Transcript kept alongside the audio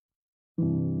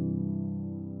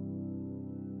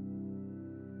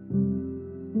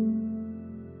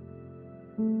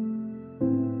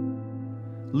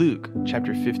Luke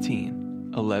chapter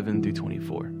 15, 11 through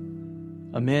 24.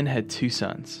 A man had 2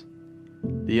 sons.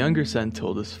 The younger son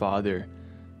told his father,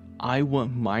 "I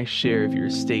want my share of your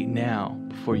estate now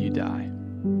before you die."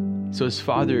 So his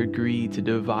father agreed to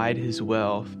divide his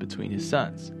wealth between his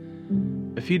sons.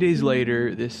 A few days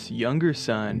later, this younger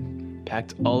son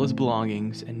packed all his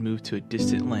belongings and moved to a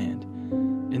distant land,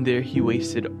 and there he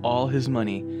wasted all his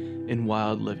money in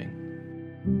wild living.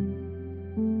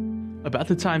 About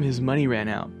the time his money ran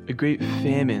out, a great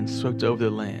famine swept over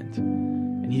the land,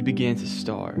 and he began to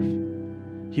starve.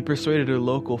 He persuaded a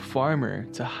local farmer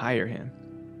to hire him,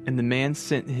 and the man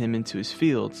sent him into his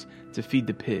fields to feed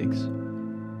the pigs.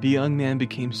 The young man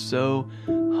became so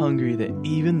hungry that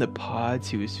even the pods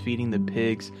he was feeding the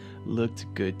pigs looked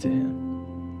good to him.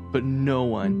 But no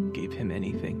one gave him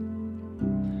anything.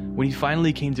 When he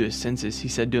finally came to his senses, he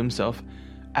said to himself,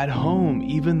 "At home,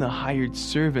 even the hired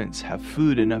servants have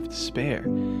food enough to spare,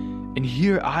 and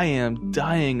here I am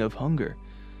dying of hunger.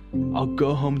 I'll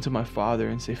go home to my father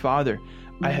and say, 'Father,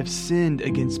 I have sinned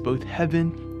against both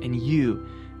heaven and you,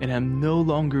 and am no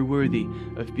longer worthy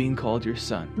of being called your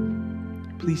son.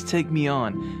 Please take me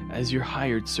on as your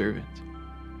hired servant.'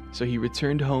 So he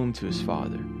returned home to his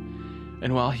father.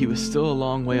 And while he was still a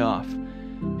long way off,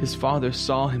 his father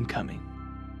saw him coming.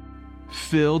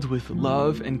 Filled with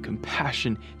love and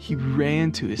compassion, he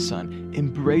ran to his son,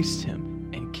 embraced him,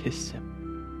 and kissed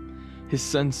him. His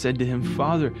son said to him,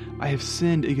 'Father, I have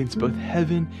sinned against both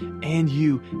heaven and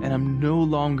you, and am no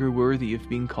longer worthy of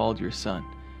being called your son.'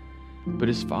 But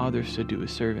his father said to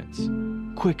his servants,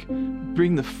 'Quick,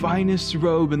 bring the finest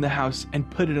robe in the house and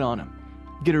put it on him.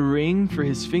 Get a ring for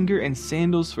his finger and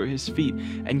sandals for his feet,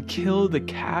 and kill the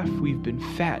calf we've been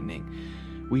fattening.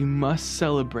 We must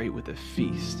celebrate with a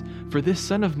feast, for this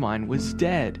son of mine was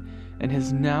dead and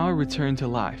has now returned to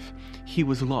life. He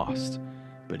was lost,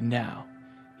 but now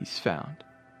he's found.'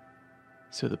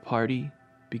 So the party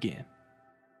began."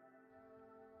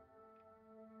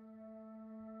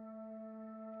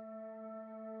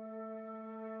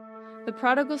 The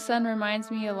prodigal son reminds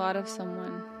me a lot of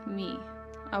someone, me.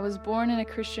 I was born in a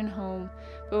Christian home,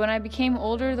 but when I became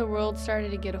older, the world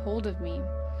started to get a hold of me.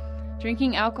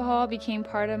 Drinking alcohol became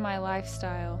part of my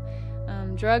lifestyle.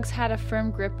 Drugs had a firm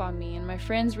grip on me, and my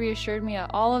friends reassured me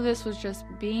that all of this was just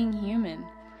being human.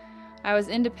 I was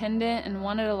independent and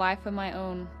wanted a life of my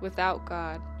own without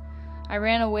God. I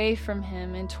ran away from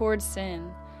Him and towards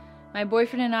sin. My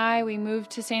boyfriend and I, we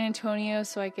moved to San Antonio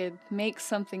so I could make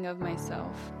something of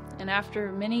myself. And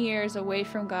after many years away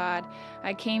from God,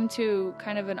 I came to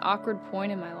kind of an awkward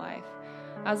point in my life.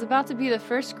 I was about to be the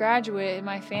first graduate in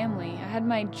my family. I had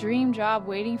my dream job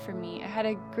waiting for me. I had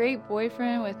a great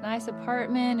boyfriend with a nice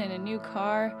apartment and a new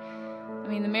car.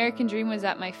 The American dream was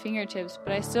at my fingertips,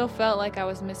 but I still felt like I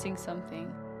was missing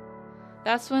something.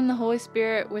 That's when the Holy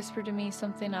Spirit whispered to me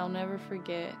something I'll never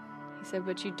forget. He said,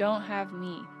 "But you don't have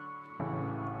me."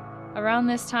 Around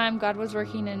this time, God was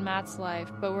working in Matt's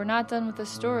life, but we're not done with the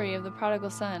story of the prodigal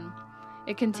son.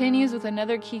 It continues with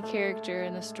another key character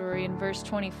in the story in verse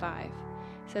 25.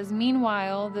 It says,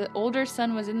 "Meanwhile, the older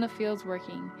son was in the fields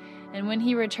working, and when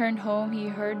he returned home, he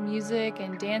heard music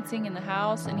and dancing in the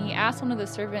house, and he asked one of the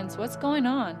servants, 'What's going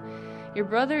on?' 'Your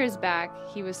brother is back,'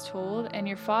 he was told, 'and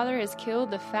your father has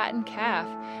killed the fattened calf.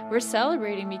 We're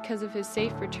celebrating because of his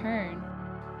safe return.'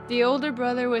 The older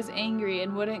brother was angry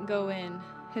and wouldn't go in.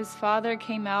 His father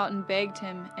came out and begged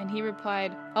him, and he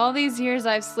replied, 'All these years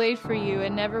I've slaved for you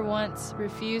and never once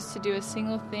refused to do a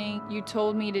single thing you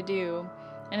told me to do.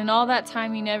 And in all that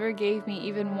time you never gave me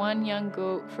even one young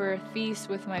goat for a feast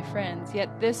with my friends.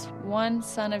 Yet this one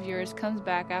son of yours comes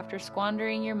back after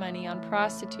squandering your money on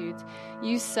prostitutes.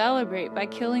 You celebrate by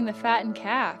killing the fattened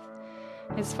calf.'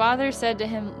 His father said to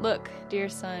him, 'Look, dear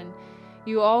son,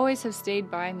 you always have stayed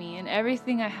by me, and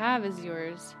everything I have is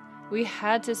yours. We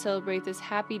had to celebrate this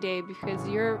happy day because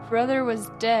your brother was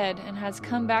dead and has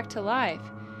come back to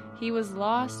life. He was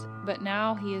lost, but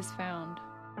now he is found.'"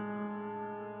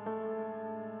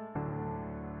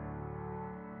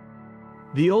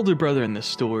 The older brother in this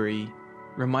story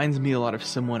reminds me a lot of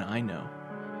someone I know.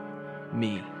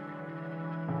 Me.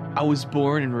 I was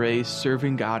born and raised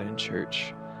serving God in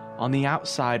church. On the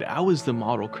outside, I was the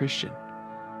model Christian.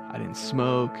 I didn't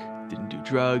smoke, didn't do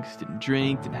drugs, didn't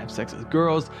drink, didn't have sex with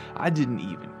girls. I didn't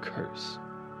even curse.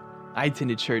 I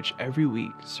attended church every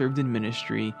week, served in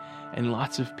ministry, and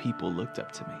lots of people looked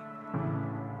up to me.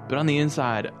 But on the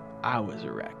inside, I was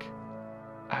a wreck.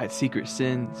 I had secret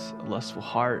sins, a lustful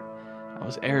heart. I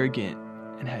was arrogant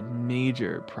and had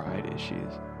major pride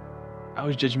issues. I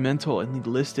was judgmental and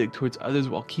legalistic towards others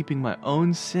while keeping my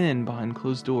own sin behind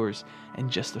closed doors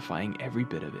and justifying every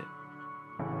bit of it.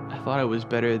 I thought I was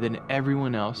better than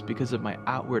everyone else because of my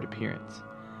outward appearance.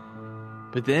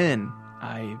 But then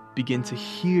I began to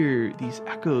hear these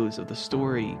echoes of the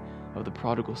story of the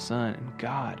prodigal son and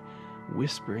God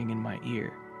whispering in my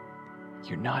ear,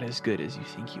 "You're not as good as you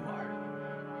think you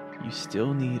are. You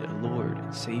still need a Lord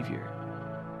and Savior.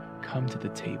 Come to the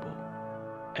table.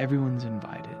 Everyone's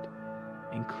invited,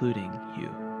 including you."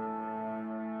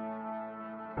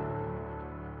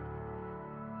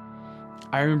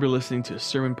 I remember listening to a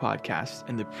sermon podcast,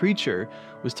 and the preacher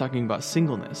was talking about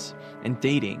singleness and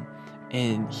dating,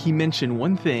 and he mentioned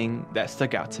one thing that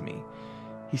stuck out to me.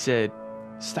 He said,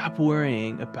 "Stop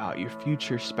worrying about your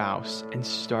future spouse and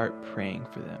start praying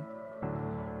for them."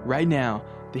 Right now,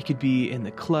 they could be in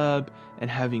the club and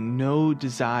having no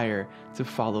desire to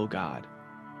follow God.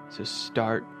 So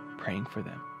start praying for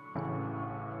them.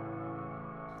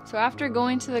 So after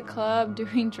going to the club,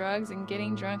 doing drugs, and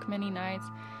getting drunk many nights,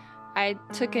 I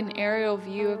took an aerial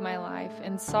view of my life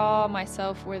and saw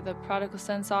myself where the prodigal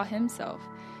son saw himself.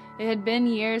 It had been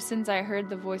years since I heard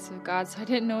the voice of God, so I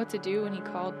didn't know what to do when he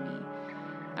called me.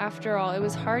 After all, it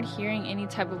was hard hearing any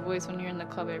type of voice when you're in the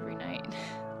club every night.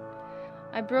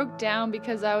 I broke down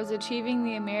because I was achieving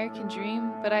the American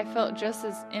dream, but I felt just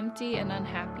as empty and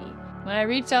unhappy. When I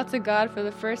reached out to God for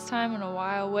the first time in a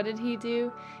while, what did he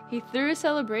do? He threw a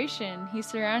celebration. He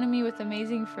surrounded me with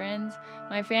amazing friends.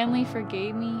 My family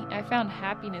forgave me. I found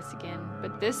happiness again,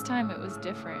 but this time it was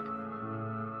different.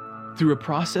 Through a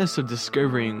process of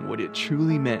discovering what it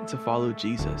truly meant to follow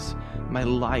Jesus, my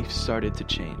life started to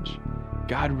change.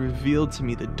 God revealed to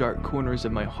me the dark corners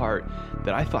of my heart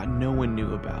that I thought no one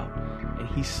knew about, and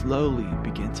he slowly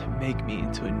began to make me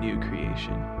into a new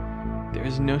creation. There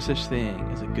is no such thing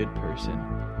as a good person,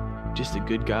 just a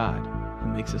good God who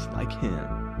makes us like him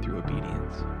through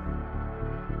obedience.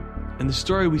 In the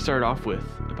story we started off with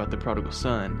about the prodigal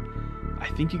son, I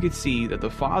think you could see that the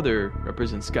father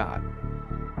represents God.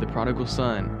 The prodigal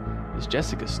son is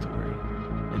Jessica's story,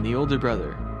 and the older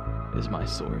brother is my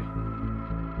story.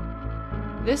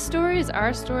 This story is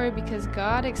our story because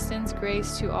God extends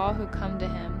grace to all who come to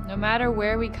him, no matter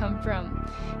where we come from.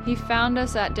 He found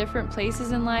us at different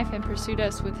places in life and pursued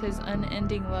us with his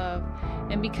unending love.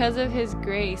 And because of his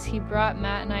grace, he brought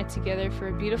Matt and I together for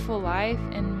a beautiful life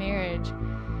and marriage.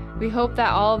 We hope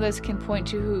that all of this can point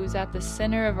to who's at the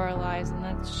center of our lives, and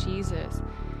that's Jesus.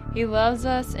 He loves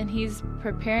us, and he's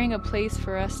preparing a place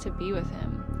for us to be with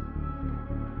him.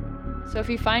 So if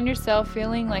you find yourself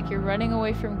feeling like you're running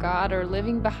away from God or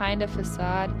living behind a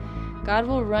facade, God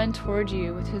will run toward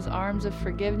you with his arms of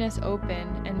forgiveness open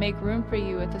and make room for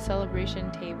you at the celebration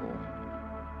table.